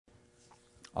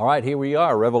All right, here we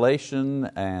are, Revelation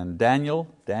and Daniel,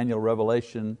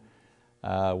 Revelation.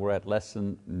 We're at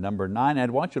lesson number 9. I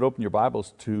want you to open your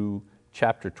Bibles to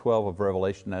chapter 12 of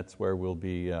Revelation. That's where we'll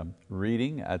be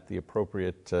reading at the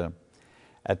appropriate time,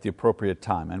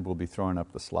 and we'll be throwing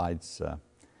up the slides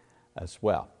as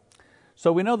well.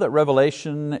 So we know that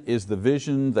Revelation is the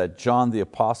vision that John the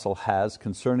Apostle has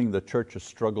concerning the church's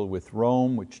struggle with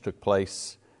Rome, which took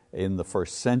place in the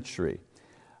first century.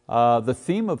 The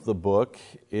theme of the book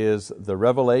is the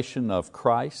revelation of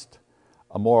Christ,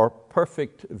 a more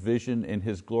perfect vision in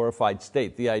His glorified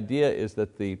state. The idea is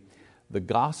that the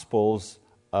Gospels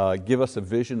give us a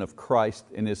vision of Christ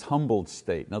in His humbled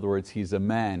state. In other words, He's a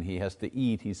man, He has to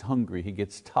eat, He's hungry, He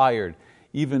gets tired,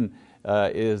 even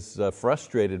is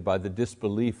frustrated by the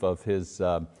disbelief of His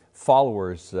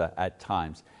followers at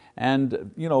times.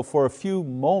 And for a few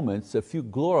moments, a few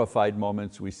glorified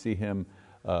moments, we see Him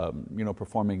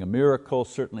performing a miracle,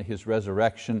 certainly His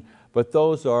resurrection, but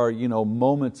those are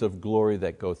moments of glory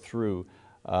that go through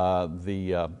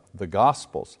the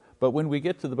Gospels. But when we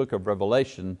get to the book of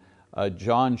Revelation,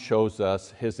 John shows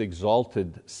us His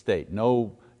exalted state.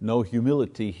 No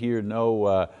humility here,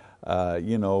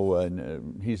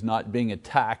 He's not being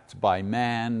attacked by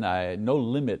man, no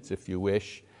limits if you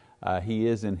wish. He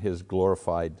is in His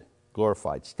glorified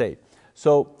state.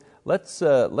 So let's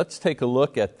take a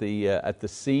look at the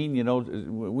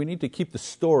scene. We need to keep the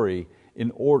story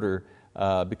in order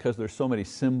because there's so many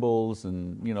symbols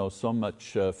and so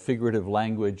much figurative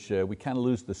language. We kind of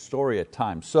lose the story at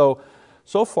times. So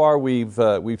far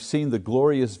we've seen the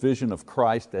glorious vision of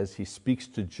Christ as He speaks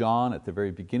to John at the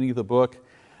very beginning of the book.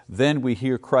 Then we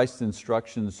hear Christ's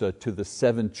instructions to the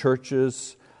 7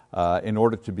 churches in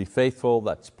order to be faithful.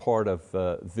 That's part of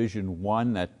vision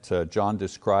 1 that John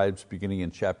describes beginning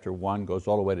in chapter 1, goes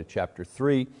all the way to chapter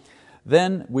 3.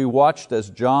 Then we watched as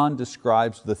John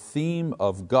describes the theme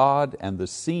of God and the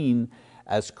scene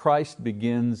as Christ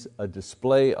begins a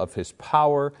display of His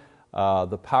power,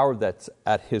 the power that's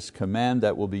at His command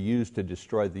that will be used to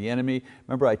destroy the enemy.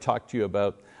 Remember I talked to you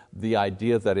about the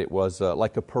idea that it was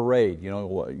like a parade,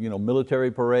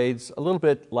 military parades, a little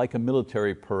bit like a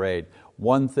military parade,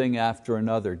 one thing after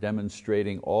another,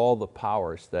 demonstrating all the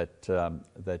powers that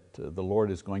the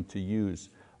Lord is going to use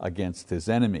against His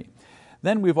enemy.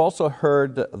 Then we've also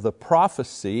heard the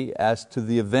prophecy as to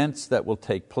the events that will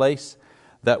take place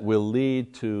that will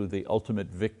lead to the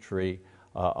ultimate victory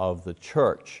of the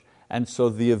church. And so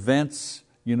the events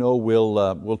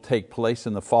will take place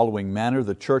in the following manner.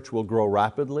 The church will grow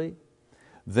rapidly.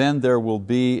 Then there will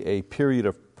be a period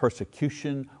of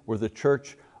persecution where the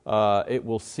church, it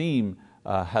will seem,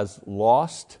 has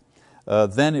lost.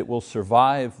 Then it will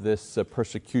survive this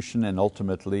persecution and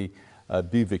ultimately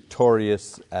be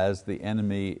victorious as the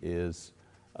enemy is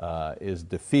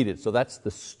defeated. So that's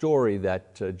the story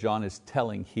that John is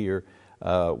telling here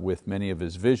with many of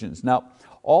his visions. Now,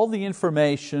 all the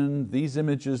information, these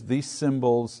images, these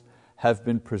symbols have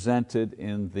been presented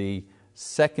in the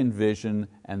second vision,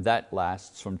 and that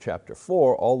lasts from chapter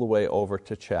 4 all the way over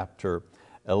to chapter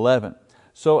 11.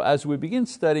 So as we begin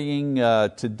studying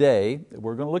today,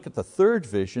 we're going to look at the third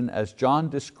vision as John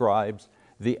describes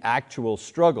the actual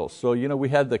struggle. So we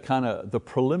had the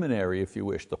preliminary, if you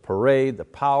wish, the parade, the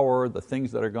power, the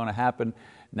things that are going to happen.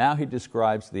 Now he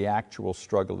describes the actual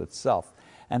struggle itself.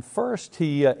 And first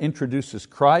he introduces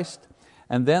Christ,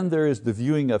 and then there is the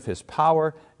viewing of His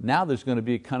power. Now there's going to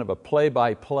be kind of a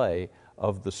play-by-play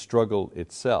of the struggle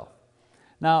itself.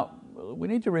 Now we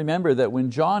need to remember that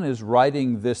when John is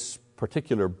writing this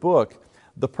particular book,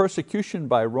 the persecution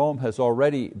by Rome has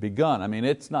already begun. I mean,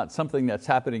 it's not something that's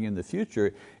happening in the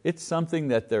future, it's something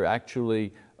that they're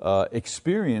actually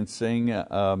experiencing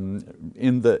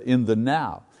in the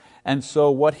now. And so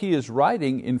what he is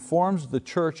writing informs the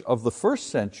church of the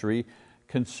first century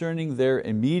concerning their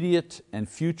immediate and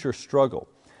future struggle.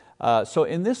 So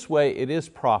in this way it is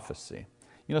prophecy.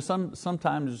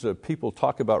 Sometimes people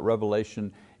talk about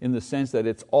Revelation in the sense that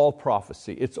it's all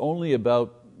prophecy. It's only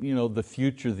about the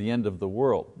future, the end of the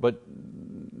world. But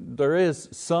there is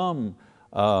some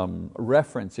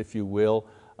reference, if you will,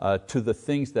 to the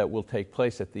things that will take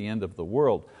place at the end of the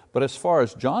world. But as far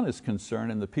as John is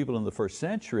concerned and the people in the first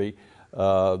century,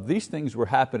 these things were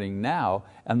happening now,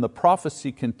 and the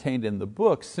prophecy contained in the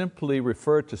book simply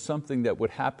referred to something that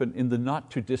would happen in the not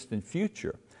too distant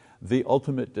future, the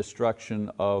ultimate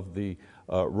destruction of the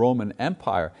Roman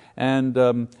Empire. And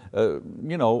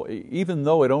even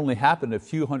though it only happened a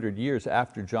few hundred years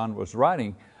after John was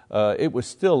writing, it was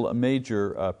still a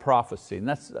major prophecy. And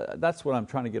that's what I'm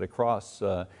trying to get across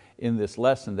in this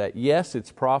lesson, that yes,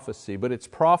 it's prophecy, but it's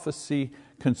prophecy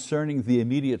concerning the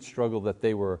immediate struggle that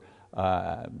they were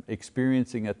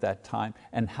experiencing at that time,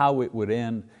 and how it would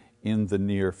end in the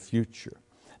near future.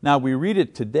 Now we read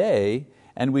it today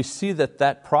and we see that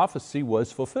that prophecy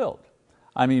was fulfilled.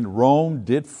 I mean, Rome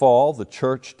did fall, the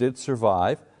church did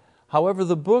survive. However,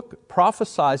 the book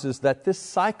prophesies that this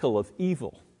cycle of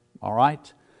evil, all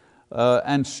right,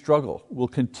 and struggle will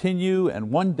continue,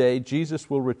 and one day Jesus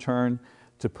will return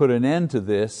to put an end to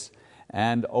this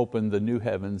and open the new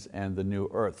heavens and the new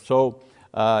earth. So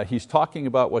he's talking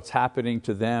about what's happening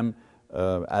to them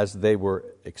as they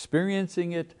were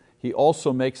experiencing it. He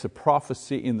also makes a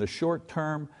prophecy in the short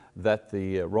term that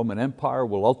the Roman Empire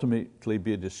will ultimately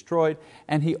be destroyed,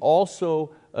 and he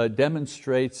also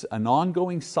demonstrates an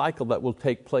ongoing cycle that will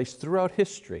take place throughout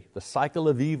history, the cycle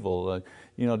of evil,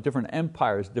 different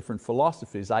empires, different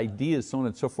philosophies, ideas, so on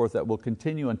and so forth, that will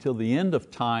continue until the end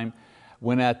of time,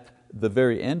 when at the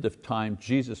very end of time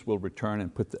Jesus will return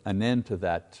and put an end to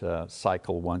that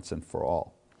cycle once and for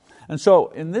all. And so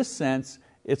in this sense,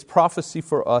 it's prophecy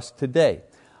for us today.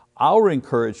 Our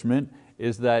encouragement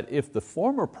is that if the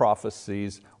former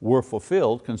prophecies were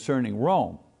fulfilled concerning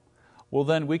Rome, well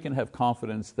then we can have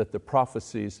confidence that the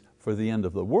prophecies for the end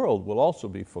of the world will also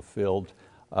be fulfilled,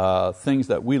 things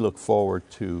that we look forward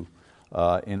to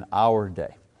in our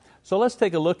day. So let's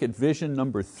take a look at vision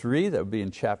number 3, that would be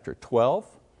in chapter 12.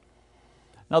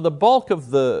 Now the bulk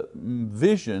of the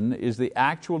vision is the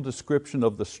actual description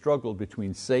of the struggle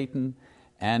between Satan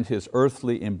and his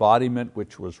earthly embodiment,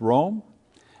 which was Rome,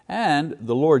 and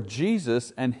the Lord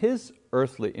Jesus and His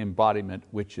earthly embodiment,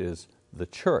 which is the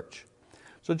church.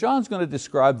 So John's going to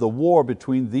describe the war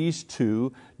between these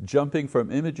two, jumping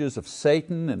from images of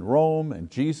Satan and Rome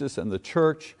and Jesus and the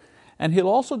church, and he'll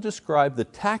also describe the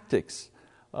tactics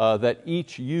that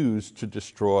each used to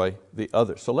destroy the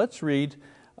other. So let's read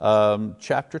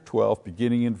chapter 12,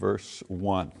 beginning in verse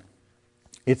 1.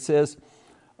 It says,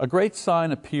 "A great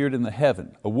sign appeared in the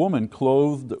heaven, a woman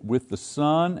clothed with the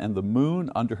sun and the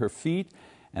moon under her feet,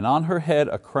 and on her head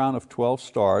a crown of 12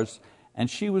 stars, and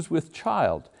she was with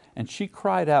child, and she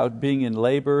cried out, being in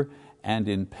labor and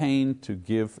in pain to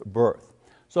give birth."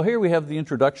 So here we have the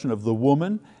introduction of the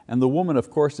woman, and the woman of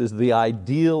course is the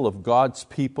ideal of God's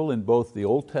people in both the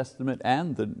Old Testament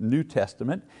and the New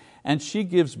Testament. And she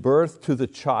gives birth to the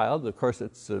child. Of course,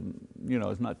 it's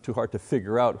not too hard to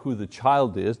figure out who the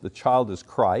child is. The child is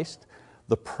Christ,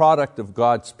 the product of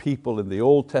God's people in the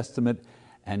Old Testament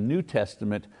and New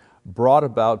Testament, brought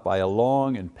about by a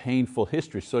long and painful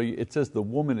history. So it says the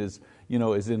woman is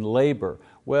in labor.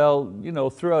 Well,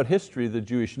 throughout history, the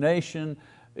Jewish nation,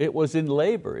 it was in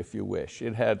labor, if you wish.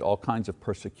 It had all kinds of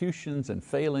persecutions and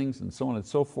failings and so on and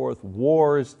so forth,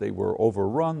 wars, they were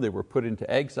overrun, they were put into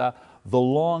exile. The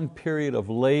long period of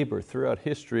labor throughout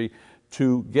history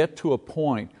to get to a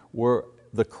point where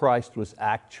the Christ was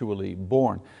actually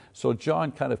born. So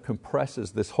John kind of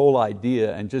compresses this whole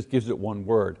idea and just gives it one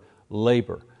word,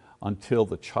 labor, until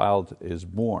the child is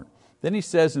born. Then he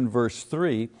says in verse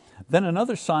 3, "Then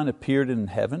another sign appeared in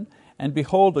heaven, and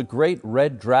behold, a great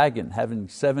red dragon, having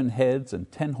 7 heads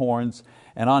and 10 horns,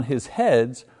 and on his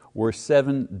heads were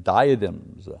 7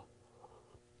 diadems."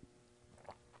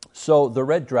 So the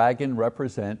red dragon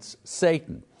represents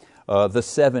Satan. The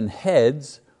 7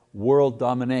 heads, world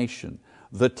domination.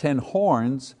 The 10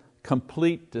 horns,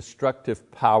 complete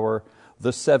destructive power.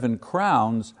 The 7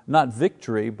 crowns, not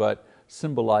victory, but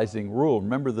symbolizing rule.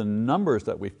 Remember the numbers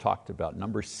that we've talked about.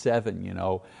 Number 7,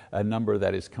 a number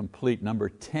that is complete. Number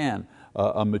 10,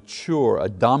 a mature, a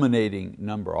dominating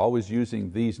number. Always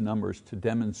using these numbers to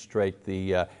demonstrate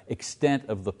the extent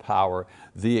of the power,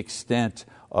 the extent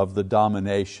of the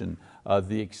domination,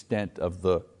 the extent of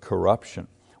the corruption.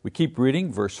 We keep reading,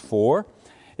 verse 4.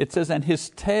 It says, "And his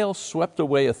tail swept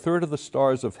away 1/3 of the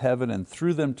stars of heaven and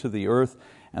threw them to the earth.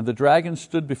 And the dragon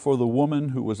stood before the woman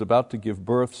who was about to give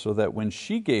birth, so that when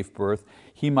she gave birth,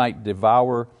 he might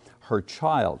devour her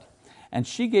child. And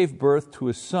she gave birth to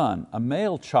a son, a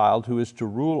male child, who is to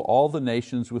rule all the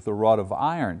nations with a rod of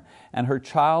iron. And her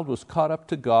child was caught up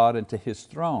to God and to His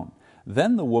throne.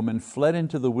 Then the woman fled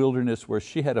into the wilderness, where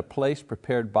she had a place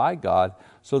prepared by God,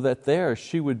 so that there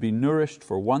she would be nourished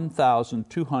for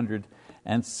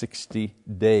 1,260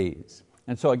 days.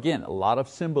 And so again, a lot of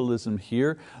symbolism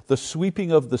here. The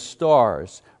sweeping of the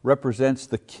stars represents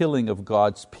the killing of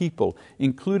God's people,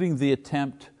 including the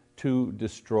attempt to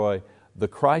destroy the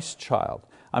Christ child.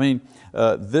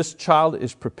 This child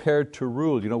is prepared to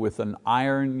rule, with an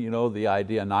iron, the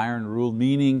idea, an iron rule,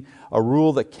 meaning a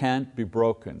rule that can't be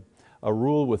broken, a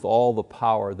rule with all the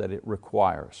power that it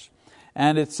requires.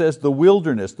 And it says the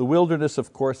wilderness. The wilderness,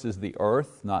 of course, is the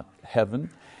earth, not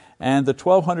heaven. And the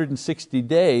 1,260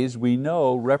 days, we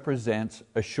know, represents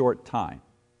a short time.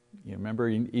 You remember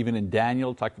even in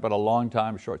Daniel, talked about a long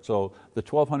time, short. So the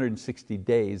 1260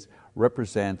 days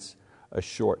represents a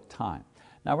short time.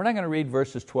 Now we're not going to read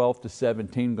verses 12 to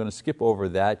 17, I'm going to skip over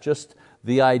that. Just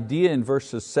the idea in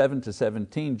verses 7 to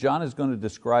 17, John is going to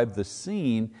describe the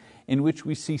scene in which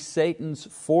we see Satan's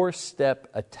 4-step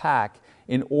attack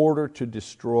in order to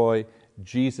destroy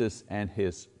Jesus and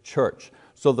His church.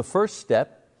 So the first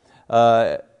step,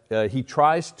 he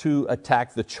tries to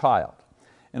attack the child.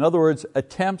 In other words,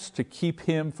 attempts to keep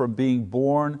him from being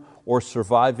born or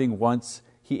surviving once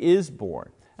he is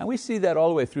born. And we see that all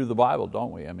the way through the Bible,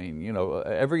 don't we? I mean,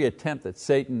 every attempt that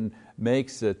Satan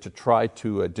makes to try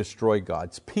to destroy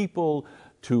God's people,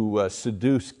 to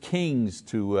seduce kings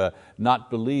to not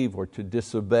believe or to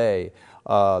disobey,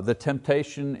 the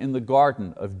temptation in the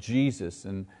garden of Jesus,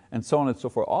 and so on and so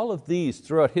forth. All of these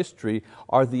throughout history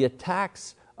are the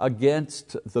attacks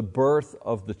against the birth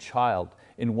of the child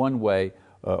in one way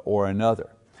or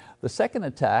another. The second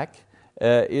attack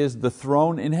is the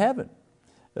throne in heaven.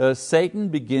 Satan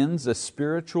begins a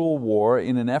spiritual war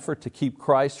in an effort to keep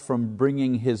Christ from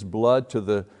bringing his blood to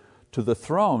the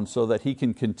throne so that he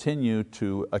can continue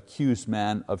to accuse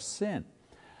man of sin.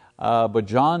 But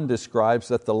John describes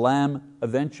that the Lamb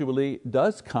eventually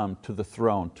does come to the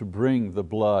throne to bring the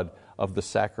blood of the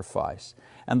sacrifice.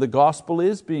 And the gospel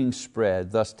is being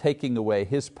spread, thus taking away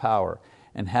his power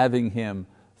and having him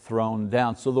thrown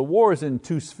down. So the war is in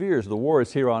two spheres. The war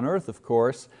is here on earth, of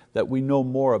course, that we know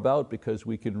more about because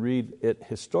we can read it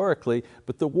historically,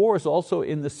 but the war is also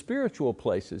in the spiritual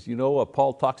places.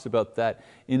 Paul talks about that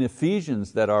in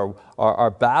Ephesians, that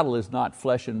our battle is not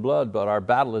flesh and blood, but our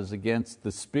battle is against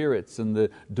the spirits and the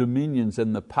dominions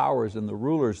and the powers and the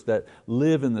rulers that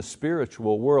live in the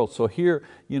spiritual world. So here,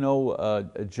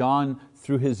 John,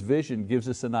 through his vision, gives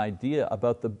us an idea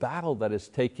about the battle that is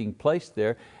taking place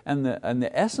there. And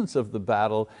the essence of the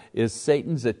battle is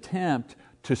Satan's attempt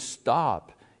to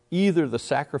stop either the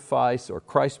sacrifice or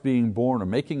Christ being born or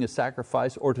making a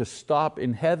sacrifice, or to stop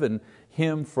in heaven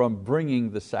him from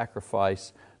bringing the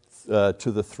sacrifice to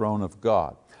the throne of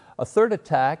God. A third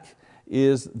attack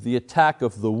is the attack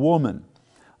of the woman.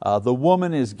 The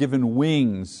woman is given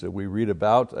wings, we read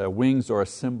about. Wings are a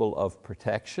symbol of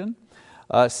protection.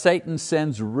 Satan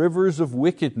sends rivers of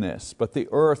wickedness, but the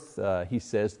earth, he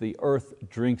says, the earth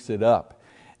drinks it up.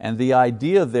 And the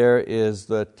idea there is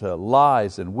that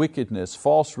lies and wickedness,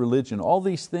 false religion, all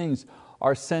these things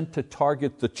are sent to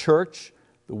target the church.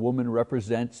 The woman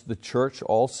represents the church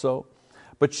also.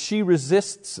 But she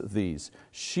resists these.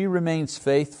 She remains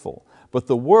faithful. But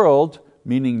the world,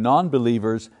 meaning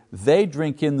non-believers, they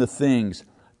drink in the things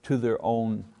to their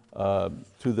own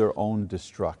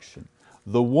destruction.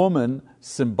 The woman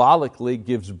symbolically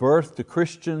gives birth to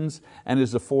Christians and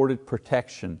is afforded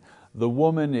protection. The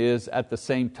woman is at the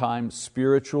same time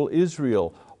spiritual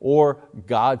Israel, or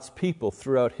God's people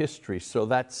throughout history. So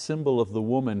that symbol of the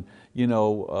woman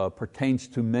pertains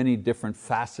to many different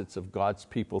facets of God's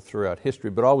people throughout history,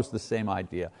 but always the same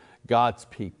idea, God's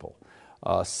people.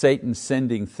 Satan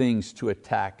sending things to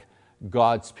attack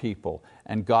God's people.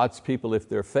 And God's people, if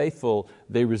they're faithful,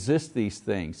 they resist these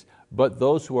things. But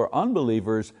those who are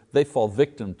unbelievers, they fall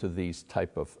victim to these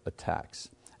type of attacks.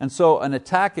 And so an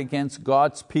attack against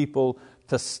God's people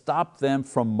to stop them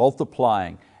from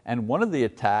multiplying. And one of the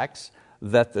attacks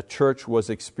that the church was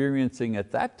experiencing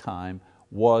at that time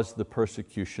was the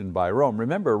persecution by Rome.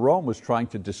 Remember, Rome was trying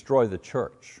to destroy the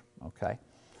church. Okay?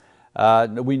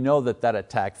 We know that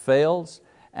attack fails,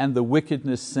 and the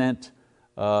wickedness sent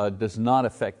does not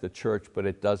affect the church, but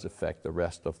it does affect the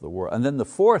rest of the world. And then the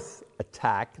fourth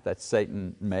attack that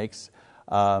Satan makes,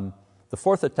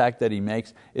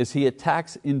 is he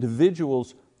attacks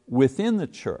individuals within the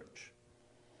church.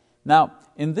 Now,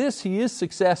 in this he is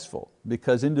successful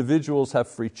because individuals have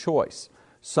free choice.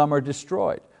 Some are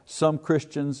destroyed. Some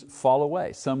Christians fall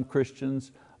away. Some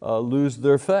Christians lose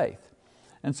their faith.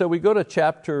 And so we go to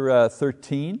chapter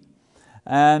 13.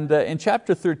 And in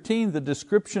chapter 13, the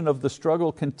description of the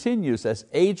struggle continues as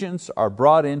agents are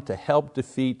brought in to help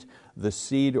defeat the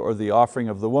seed or the offering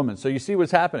of the woman. So you see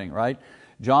what's happening, right?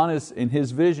 John is, in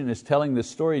his vision, is telling this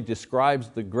story, describes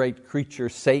the great creature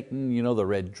Satan, the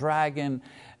red dragon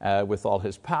with all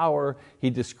his power. He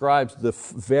describes the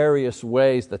various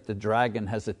ways that the dragon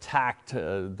has attacked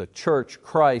the church,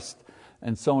 Christ,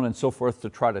 and so on and so forth to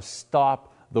try to stop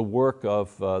the work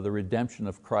of the redemption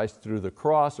of Christ through the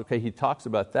cross. Okay, he talks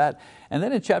about that. And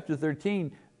then in chapter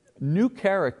 13, new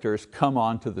characters come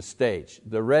onto the stage.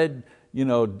 The red,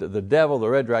 the devil, the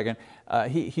red dragon,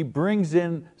 he brings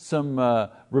in some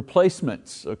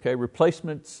replacements, okay,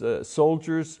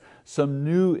 soldiers, some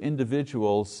new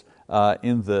individuals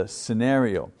in the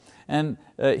scenario. And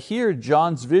here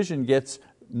John's vision gets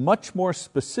much more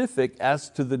specific as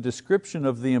to the description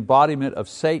of the embodiment of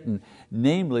Satan,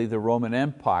 namely the Roman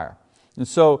Empire. And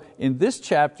so in this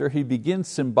chapter he begins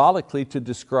symbolically to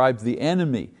describe the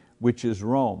enemy, which is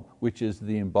Rome, which is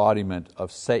the embodiment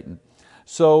of Satan.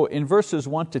 So in verses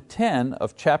 1 to 10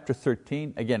 of chapter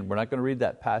 13, again, we're not going to read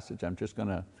that passage, I'm just going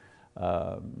to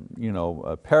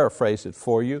paraphrase it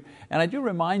for you. And I do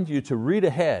remind you to read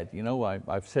ahead.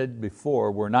 I've said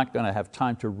before, we're not going to have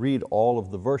time to read all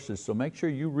of the verses, so make sure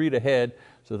you read ahead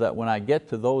so that when I get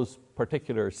to those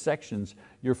particular sections,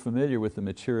 you're familiar with the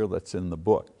material that's in the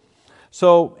book.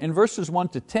 So in verses 1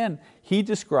 to 10, he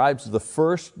describes the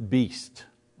first beast.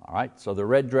 All right, so the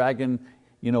red dragon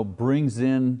brings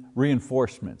in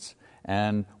reinforcements.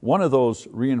 And one of those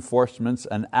reinforcements,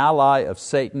 an ally of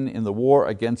Satan in the war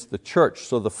against the church.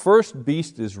 So the first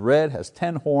beast is red, has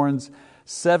 10 horns,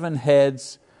 7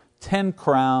 heads, 10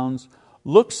 crowns,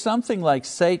 looks something like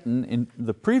Satan in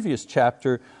the previous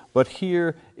chapter, but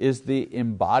here is the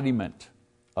embodiment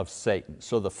of Satan.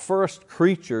 So the first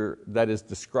creature that is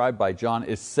described by John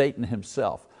is Satan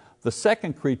himself. The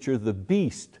second creature, the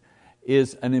beast,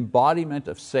 is an embodiment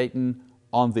of Satan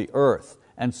on the earth.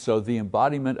 And so the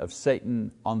embodiment of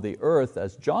Satan on the earth,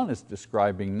 as John is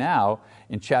describing now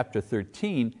in chapter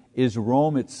 13, is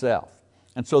Rome itself.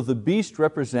 And so the beast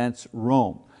represents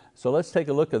Rome. So let's take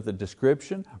a look at the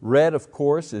description. Red, of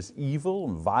course, is evil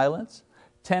and violence.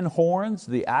 10 horns,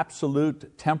 the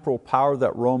absolute temporal power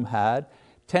that Rome had.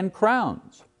 10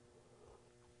 crowns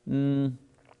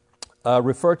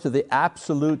refer to the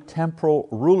absolute temporal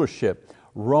rulership.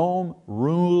 Rome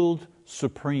ruled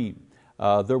supreme.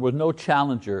 There was no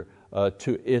challenger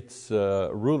to its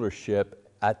rulership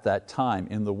at that time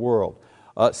in the world.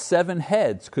 7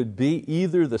 heads could be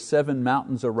either the 7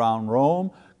 mountains around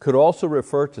Rome, could also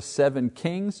refer to 7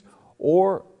 kings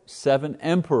or 7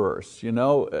 emperors.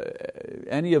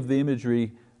 Any of the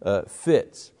imagery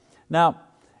fits. Now,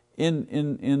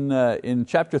 in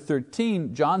chapter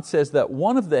 13, John says that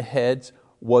one of the heads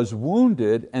was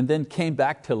wounded and then came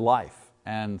back to life.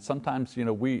 And sometimes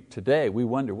today we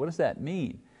wonder, what does that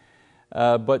mean?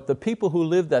 But the people who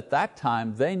lived at that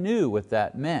time, they knew what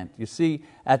that meant. You see,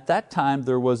 at that time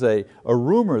there was a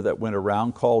rumor that went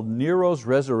around called Nero's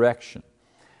resurrection.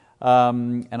 Let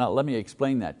me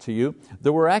explain that to you.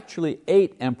 There were actually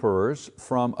 8 emperors,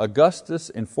 from Augustus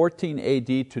in 14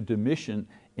 AD to Domitian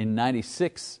in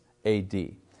 96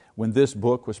 AD, when this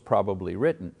book was probably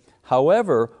written.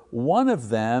 However, one of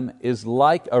them is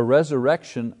like a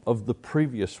resurrection of the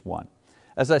previous one.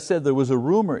 As I said, there was a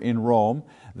rumor in Rome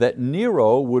that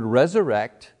Nero would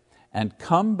resurrect and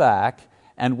come back,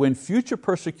 and when future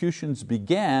persecutions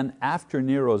began after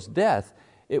Nero's death,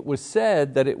 it was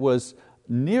said that it was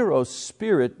Nero's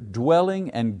spirit dwelling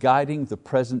and guiding the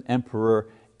present emperor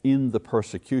in the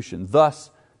persecution.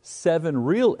 Thus, 7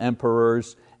 real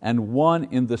emperors and 1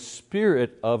 in the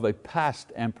spirit of a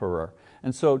past emperor.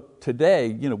 And so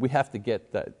today, we have to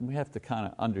get that, we have to kind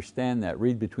of understand that,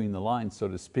 read between the lines, so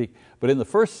to speak. But in the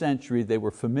first century, they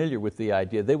were familiar with the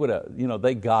idea.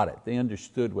 They got it. They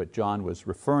understood what John was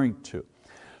referring to.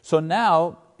 So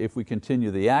now, if we continue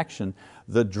the action,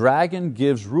 the dragon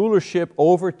gives rulership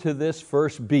over to this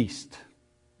first beast,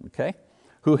 okay,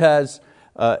 who has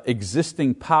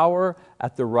existing power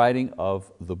at the writing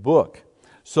of the book.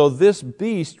 So this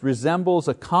beast resembles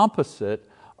a composite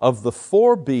of the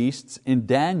 4 beasts in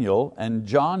Daniel, and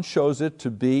John shows it to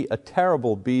be a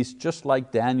terrible beast, just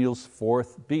like Daniel's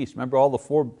 4th beast. Remember all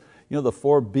the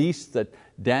 4 beasts that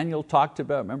Daniel talked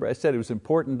about? Remember I said it was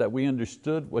important that we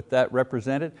understood what that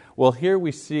represented? Well, here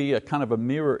we see a kind of a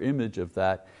mirror image of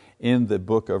that in the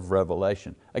book of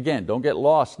Revelation. Again, don't get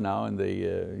lost now in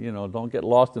don't get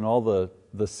lost in all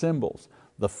the symbols.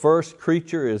 The first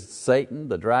creature is Satan,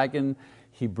 the dragon.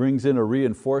 He brings in a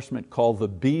reinforcement called the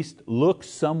beast, looks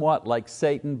somewhat like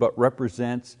Satan, but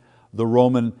represents the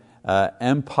Roman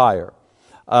Empire.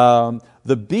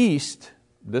 The beast,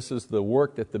 this is the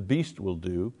work that the beast will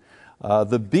do.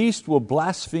 The beast will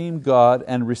blaspheme God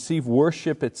and receive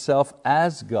worship itself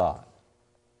as God.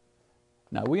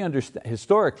 Now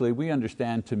historically we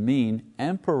understand to mean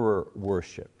emperor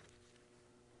worship.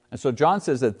 And so John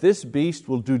says that this beast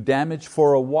will do damage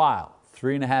for a while,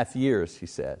 3.5 years, he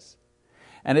says.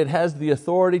 And it has the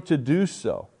authority to do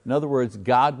so. In other words,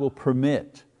 God will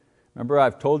permit. Remember,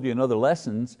 I've told you in other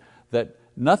lessons that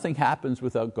nothing happens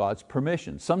without God's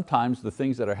permission. Sometimes the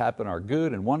things that happen are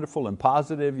good and wonderful and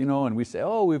positive, and we say,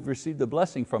 oh, we've received a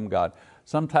blessing from God.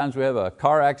 Sometimes we have a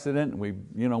car accident and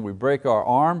we break our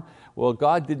arm. Well,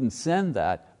 God didn't send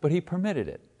that, but He permitted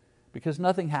it, because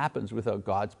nothing happens without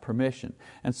God's permission.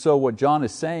 And so what John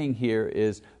is saying here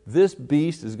is, this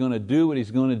beast is going to do what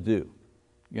he's going to do.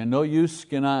 No use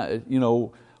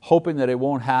hoping that it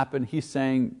won't happen. He's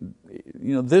saying,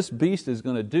 this beast is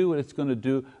going to do what it's going to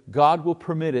do. God will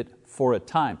permit it for a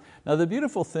time. Now the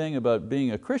beautiful thing about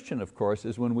being a Christian, of course,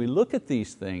 is when we look at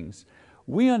these things,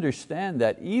 we understand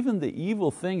that even the evil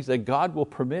things that God will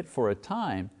permit for a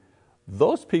time,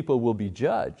 those people will be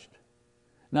judged.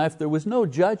 Now if there was no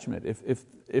judgment,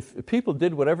 if people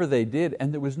did whatever they did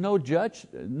and there was no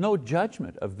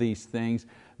judgment of these things,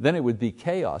 then it would be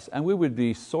chaos and we would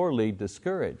be sorely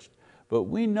discouraged. But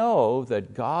we know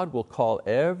that God will call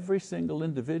every single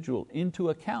individual into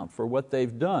account for what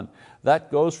they've done. That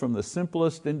goes from the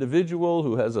simplest individual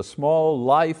who has a small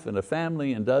life and a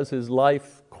family and does his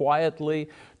life quietly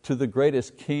to the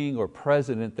greatest king or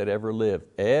president that ever lived.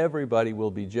 Everybody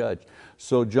will be judged.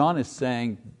 So John is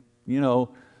saying,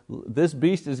 this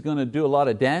beast is going to do a lot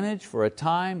of damage for a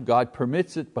time. God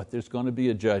permits it, but there's going to be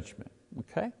a judgment.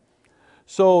 Okay?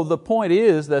 So the point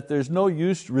is that there's no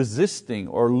use resisting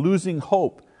or losing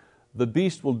hope. The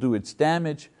beast will do its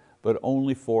damage, but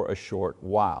only for a short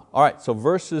while. All right, so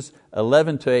verses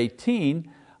 11 to 18,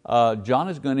 John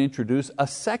is going to introduce a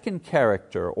second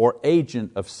character or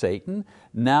agent of Satan.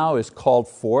 Now is called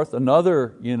forth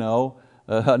another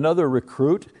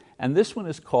recruit, and this one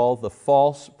is called the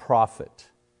false prophet.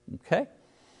 Okay?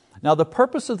 Now the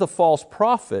purpose of the false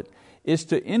prophet is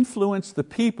to influence the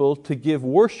people to give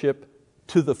worship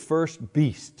to the first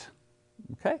beast.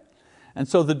 Okay? And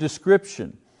so the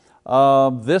description,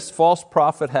 this false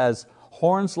prophet has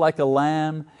horns like a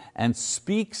lamb and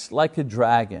speaks like a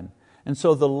dragon. And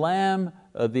so the lamb,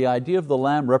 the idea of the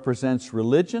lamb represents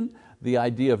religion, the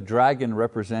idea of dragon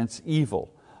represents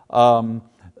evil. And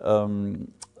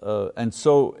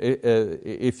so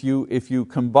if you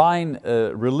combine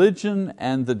religion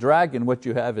and the dragon, what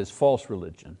you have is false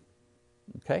religion.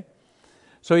 Okay?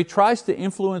 So he tries to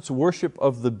influence worship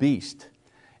of the beast.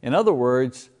 In other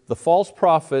words, the false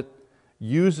prophet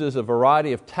uses a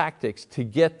variety of tactics to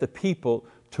get the people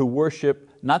to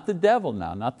worship not the devil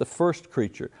now, not the first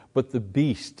creature, but the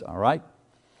beast. All right?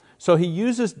 So he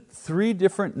uses 3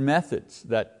 different methods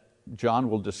that John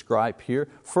will describe here.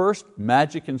 First,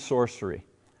 magic and sorcery,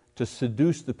 to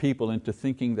seduce the people into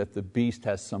thinking that the beast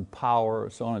has some power,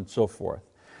 so on and so forth.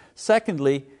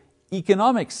 Secondly,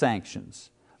 economic sanctions,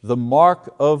 the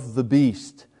mark of the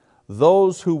beast.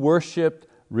 Those who worshipped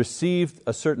received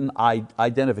a certain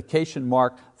identification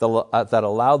mark that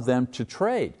allowed them to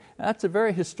trade. And that's a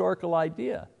very historical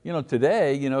idea.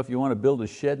 Today, if you want to build a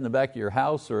shed in the back of your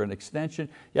house or an extension,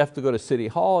 you have to go to City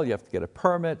Hall, you have to get a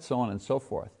permit, so on and so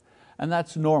forth. And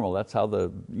that's normal. That's how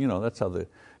the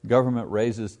government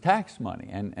raises tax money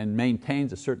and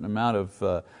maintains a certain amount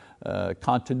of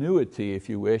continuity, if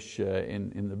you wish,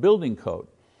 in the building code.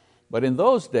 But in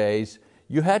those days,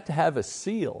 you had to have a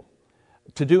seal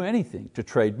to do anything, to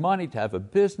trade money, to have a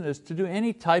business, to do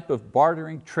any type of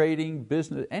bartering, trading,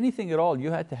 business, anything at all.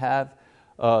 You had to have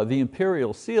the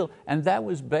imperial seal, and that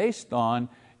was based on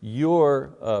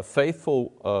your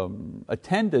faithful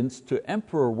attendance to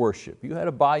emperor worship. You had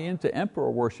to buy into emperor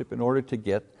worship in order to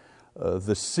get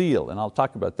the seal, and I'll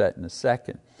talk about that in a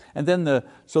second. And then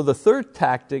so the third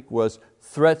tactic was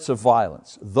threats of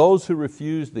violence. Those who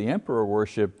refused the emperor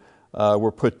worship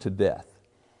were put to death.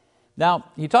 Now,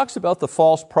 he talks about the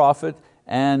false prophet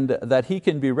and that he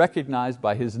can be recognized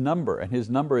by his number, and his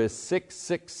number is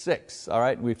 666. All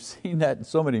right, we've seen that in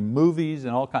so many movies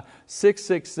and all kinds.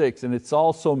 666, and it's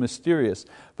all so mysterious.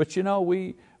 But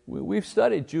we've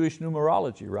studied Jewish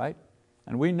numerology, right?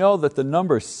 And we know that the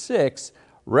number 6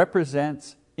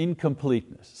 represents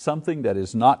incompleteness, something that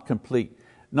is not complete.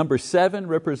 Number 7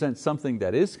 represents something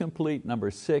that is complete.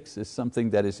 Number 6 is something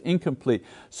that is incomplete.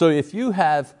 So if you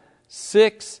have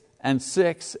 6 and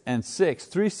 6 and 6,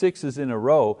 3 6s in a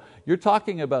row, you're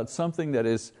talking about something that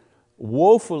is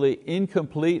woefully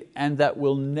incomplete and that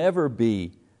will never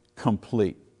be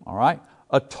complete. All right?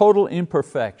 A total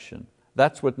imperfection.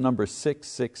 That's what number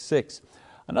 666.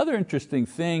 Another interesting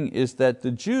thing is that the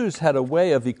Jews had a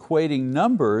way of equating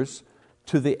numbers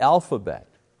to the alphabet.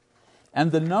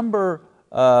 And the number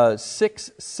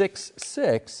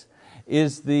 666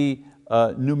 is the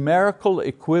numerical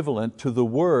equivalent to the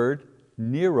word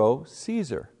Nero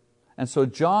Caesar. And so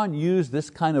John used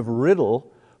this kind of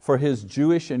riddle for his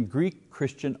Jewish and Greek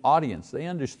Christian audience. They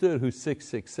understood who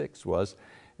 666 was.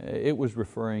 It was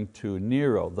referring to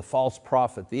Nero, the false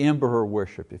prophet, the emperor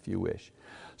worship, if you wish.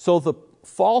 So the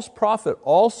false prophet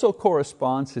also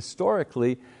corresponds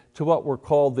historically to what were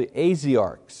called the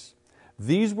Asiarchs.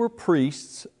 These were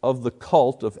priests of the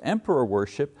cult of emperor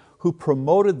worship who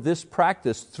promoted this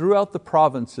practice throughout the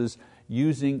provinces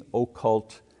using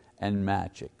occult and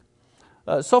magic.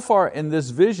 So far in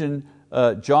this vision,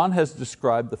 John has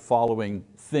described the following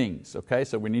things. Okay,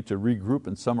 so we need to regroup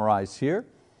and summarize here.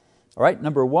 All right,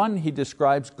 number one, he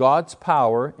describes God's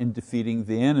power in defeating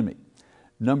the enemy.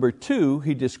 Number two,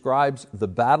 he describes the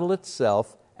battle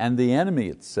itself and the enemy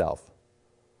itself.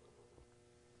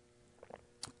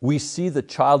 We see the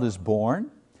child is born.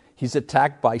 He's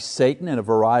attacked by Satan in a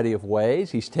variety of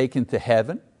ways. He's taken to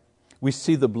heaven. We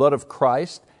see the blood of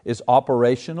Christ is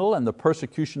operational and the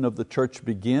persecution of the church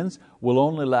begins, will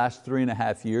only last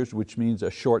 3.5 years, which means a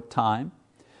short time.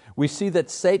 We see that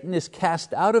Satan is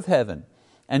cast out of heaven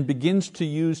and begins to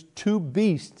use two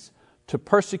beasts to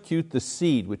persecute the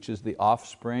seed, which is the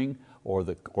offspring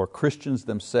or Christians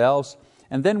themselves.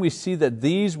 And then we see that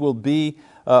these will be,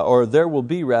 or there will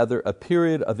be rather, a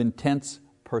period of intense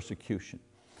persecution.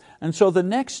 And so the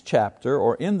next chapter,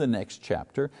 or in the next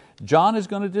chapter, John is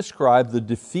going to describe the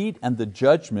defeat and the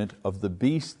judgment of the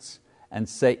beasts and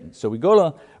Satan. So we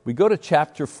go to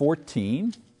chapter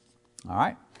 14. All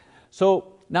right.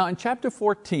 So now in chapter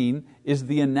 14 is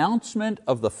the announcement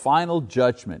of the final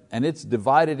judgment, and it's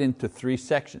divided into 3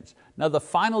 sections. Now the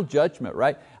final judgment,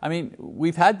 right? I mean,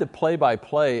 we've had the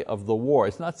play-by-play of the war.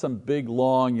 It's not some big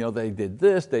long, they did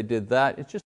this, they did that.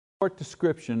 It's just a short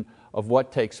description of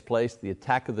what takes place, the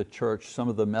attack of the church, some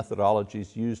of the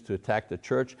methodologies used to attack the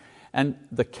church, and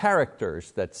the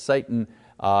characters that Satan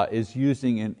is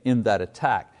using in that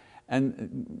attack.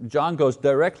 And John goes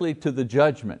directly to the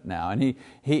judgment now, and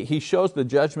he shows the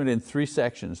judgment in 3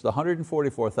 sections: the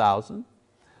 144,000,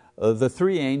 the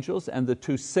 3 angels, and the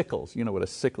 2 sickles. You know what a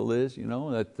sickle is,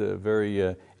 that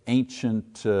very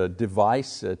ancient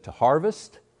device to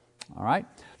harvest. All right.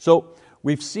 So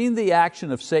we've seen the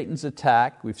action of Satan's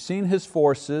attack, we've seen his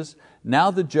forces,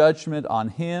 now the judgment on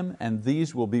him, and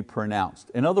these will be pronounced.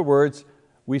 In other words,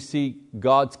 we see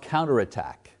God's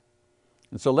counterattack.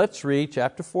 And so let's read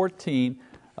chapter 14.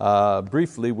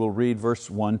 Briefly, we'll read verse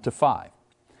 1 to 5.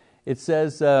 It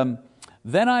says,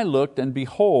 "Then I looked, and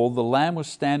behold, the Lamb was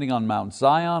standing on Mount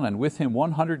Zion, and with him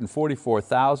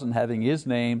 144,000, having His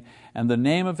name and the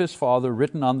name of His Father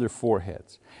written on their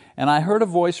foreheads. And I heard a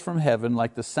voice from heaven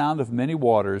like the sound of many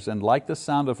waters, and like the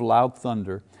sound of loud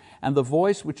thunder. And the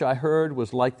voice which I heard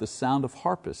was like the sound of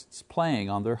harpists playing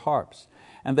on their harps.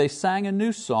 And they sang a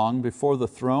new song before the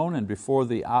throne and before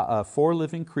the 4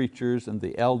 living creatures and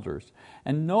the elders.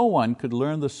 And no one could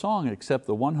learn the song except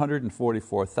the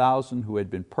 144,000 who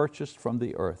had been purchased from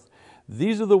the earth.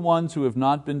 These are the ones who have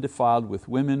not been defiled with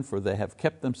women, for they have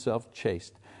kept themselves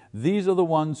chaste. These are the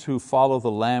ones who follow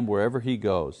the Lamb wherever He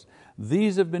goes.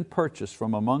 These have been purchased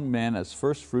from among men as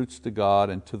first fruits to God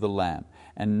and to the Lamb.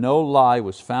 And no lie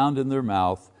was found in their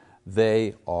mouth.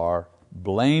 They are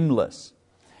blameless."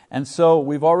 And so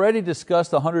we've already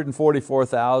discussed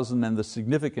 144,000 and the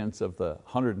significance of the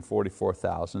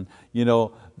 144,000.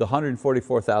 The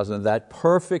 144,000, that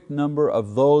perfect number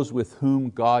of those with whom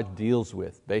God deals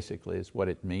with, basically is what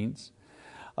it means.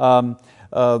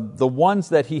 The ones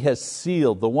that He has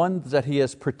sealed, the ones that He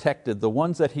has protected, the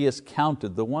ones that He has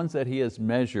counted, the ones that He has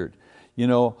measured,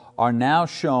 are now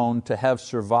shown to have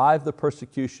survived the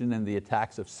persecution and the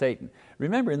attacks of Satan.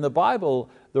 Remember, in the Bible,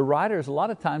 the writers a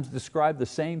lot of times describe the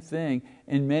same thing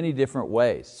in many different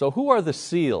ways. So who are the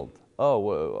sealed?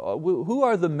 Who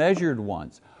are the measured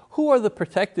ones? Who are the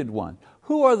protected ones?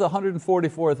 Who are the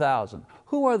 144,000?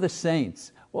 Who are the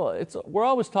saints? Well, we're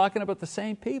always talking about the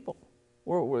same people.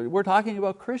 We're talking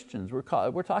about Christians.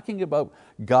 We're talking about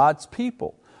God's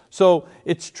people. So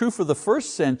it's true for the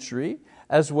first century,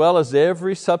 as well as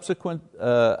every subsequent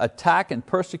attack and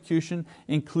persecution,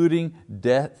 including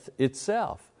death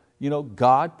itself.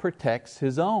 God protects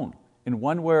His own in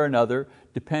one way or another,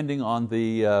 depending on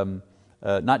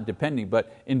not depending,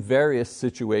 but in various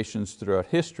situations throughout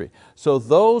history. So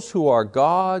those who are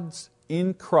God's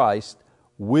in Christ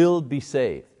will be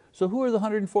saved. So who are the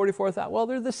 144,000? Well,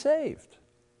 they're the saved.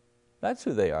 That's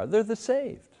who they are. They're the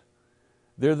saved.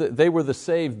 They were the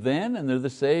saved then, and they're the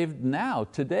saved now,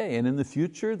 today. And in the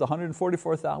future, the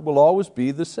 144,000 will always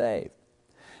be the saved.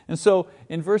 And so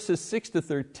in verses 6 to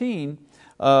 13,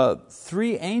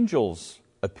 3 angels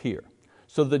appear.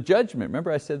 So the judgment,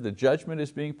 remember I said the judgment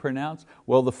is being pronounced?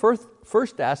 Well, the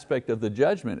first aspect of the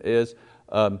judgment is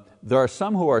there are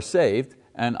some who are saved,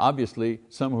 and obviously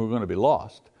some who are going to be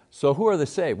lost. So who are the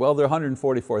saved? Well, they're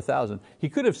 144,000. He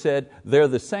could have said they're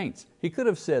the saints. He could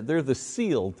have said they're the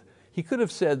sealed. He could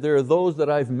have said there are those that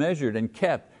I've measured and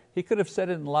kept. He could have said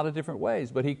it in a lot of different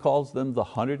ways, but He calls them the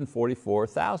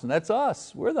 144,000. That's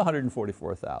us. We're the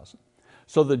 144,000.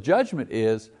 So the judgment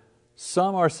is,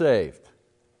 some are saved,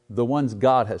 the ones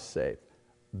God has saved.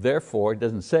 Therefore, it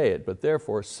doesn't say it, but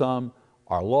therefore some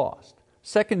are lost.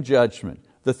 Second judgment,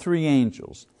 the three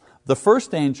angels. The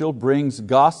first angel brings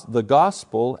the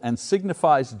gospel and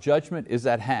signifies judgment is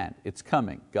at hand. It's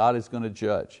coming. God is going to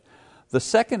judge. The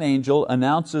second angel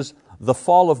announces the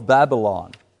fall of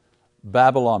Babylon.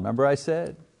 Babylon, remember I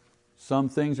said? Some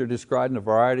things are described in a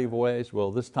variety of ways.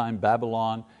 Well, this time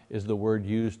Babylon is the word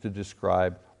used to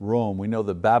describe Rome. We know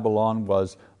that Babylon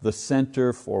was the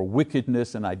center for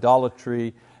wickedness and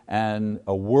idolatry and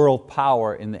a world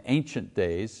power in the ancient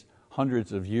days,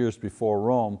 hundreds of years before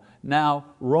Rome. Now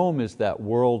Rome is that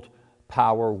world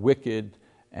power, wicked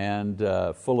and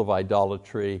full of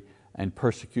idolatry and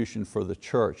persecution for the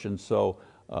church. And so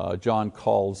John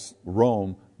calls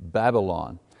Rome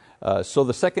Babylon. So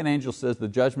the second angel says the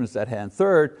judgment is at hand.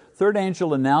 Third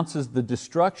angel announces the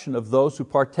destruction of those who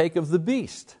partake of the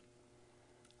beast.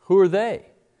 Who are they?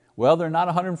 Well, they're not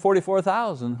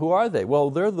 144,000. Who are they?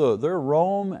 Well, they're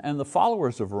Rome and the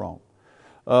followers of Rome.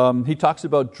 He talks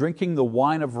about drinking the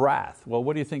wine of wrath. Well,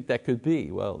 what do you think that could be?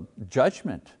 Well,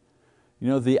 judgment.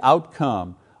 The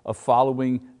outcome of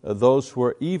following those who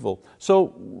are evil.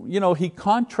 So, he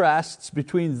contrasts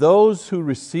between those who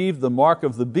receive the mark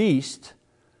of the beast,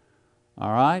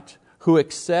 all right, who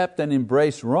accept and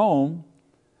embrace Rome,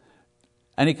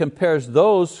 and he compares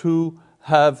those who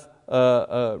have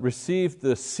received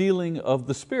the sealing of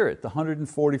the Spirit, the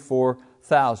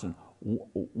 144,000.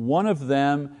 One of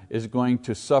them is going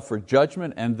to suffer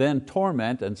judgment and then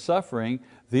torment and suffering.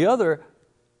 The other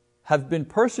have been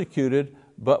persecuted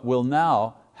but will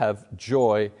now have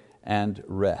joy and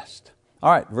rest.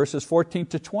 All right, verses 14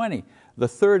 to 20. The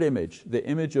third image, the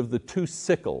image of the two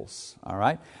sickles. All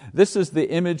right? This is the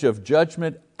image of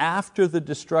judgment after the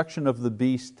destruction of the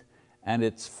beast and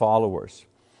its followers.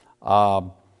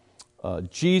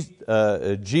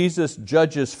 Jesus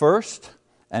judges first,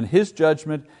 and His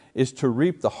judgment is to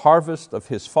reap the harvest of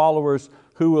His followers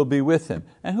who will be with Him.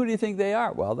 And who do you think they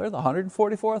are? Well, they're the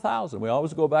 144,000. We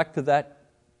always go back to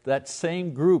that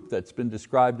same group that's been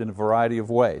described in a variety of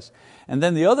ways. And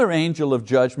then the other angel of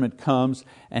judgment comes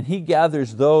and he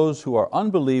gathers those who are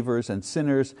unbelievers and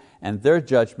sinners, and their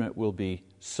judgment will be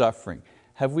suffering.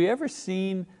 Have we ever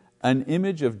seen an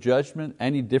image of judgment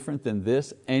any different than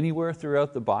this anywhere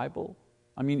throughout the Bible?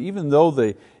 I mean, even though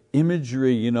the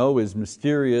imagery is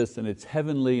mysterious and it's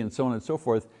heavenly and so on and so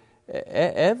forth,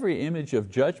 every image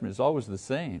of judgment is always the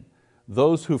same.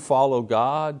 Those who follow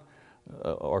God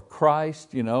or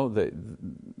Christ,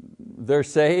 they're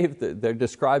saved, they're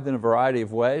described in a variety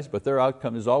of ways, but their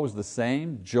outcome is always the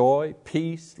same: joy,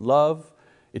 peace, love,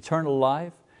 eternal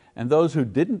life. And those who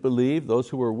didn't believe, those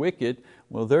who were wicked,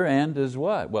 well, their end is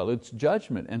what? Well, it's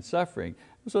judgment and suffering.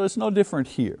 So it's no different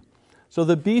here. So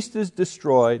the beast is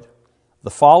destroyed,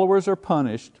 the followers are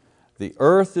punished, the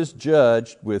earth is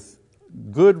judged with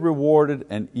good rewarded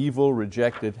and evil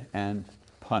rejected and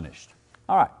punished.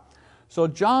 All right. So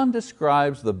John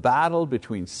describes the battle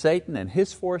between Satan and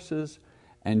his forces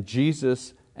and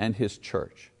Jesus and His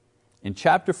church. In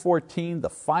chapter 14, the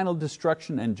final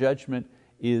destruction and judgment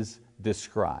is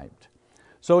described.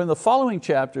 So in the following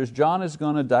chapters, John is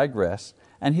going to digress,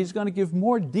 and he's going to give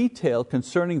more detail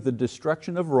concerning the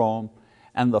destruction of Rome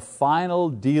and the final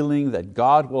dealing that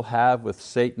God will have with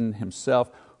Satan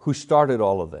himself, who started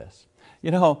all of this.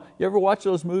 You ever watch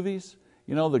those movies?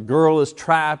 The girl is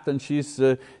trapped and she's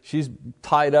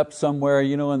tied up somewhere,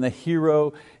 and the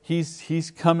hero,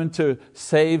 he's coming to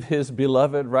save his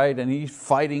beloved, right? And he's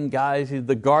fighting guys,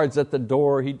 the guards at the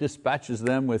door, he dispatches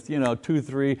them with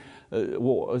 2-3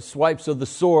 swipes of the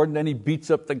sword, and then he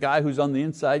beats up the guy who's on the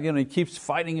inside. He keeps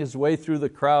fighting his way through the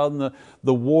crowd, and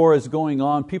the war is going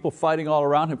on, people fighting all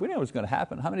around him. We know what's going to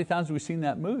happen. How many times have we seen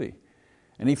that movie?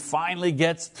 And he finally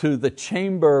gets to the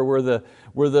chamber where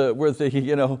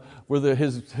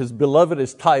his beloved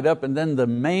is tied up, and then the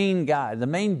main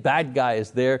bad guy is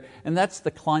there, and that's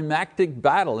the climactic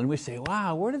battle. And we say,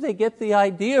 wow, where did they get the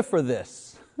idea for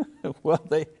this? Well,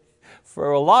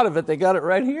 for a lot of it, they got it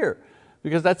right here,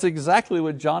 because that's exactly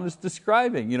what John is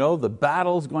describing. The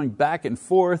battles going back and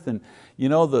forth, and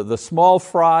the small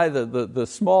fry, the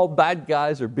small bad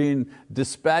guys are being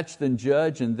dispatched and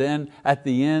judged, and then at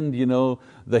the end,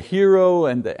 the hero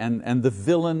and the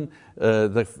villain,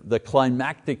 the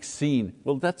climactic scene.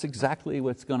 Well, that's exactly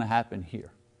what's going to happen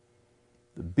here.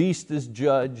 The beast is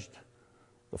judged,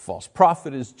 the false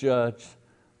prophet is judged,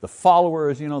 the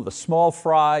followers, the small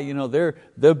fry,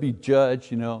 they'll be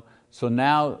judged. So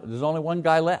now there's only one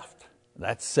guy left.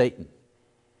 That's Satan.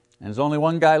 And there's only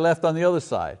one guy left on the other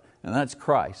side, and that's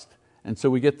Christ. And so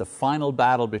we get the final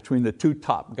battle between the two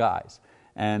top guys.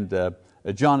 And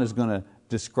John is going to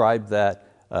describe that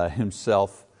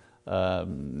himself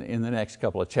in the next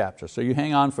couple of chapters. So you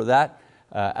hang on for that.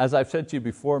 As I've said to you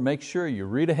before, make sure you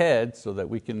read ahead so that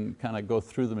we can kind of go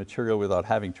through the material without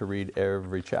having to read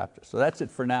every chapter. So that's it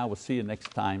for now. We'll see you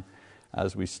next time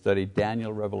as we study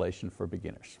Daniel Revelation for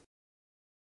beginners.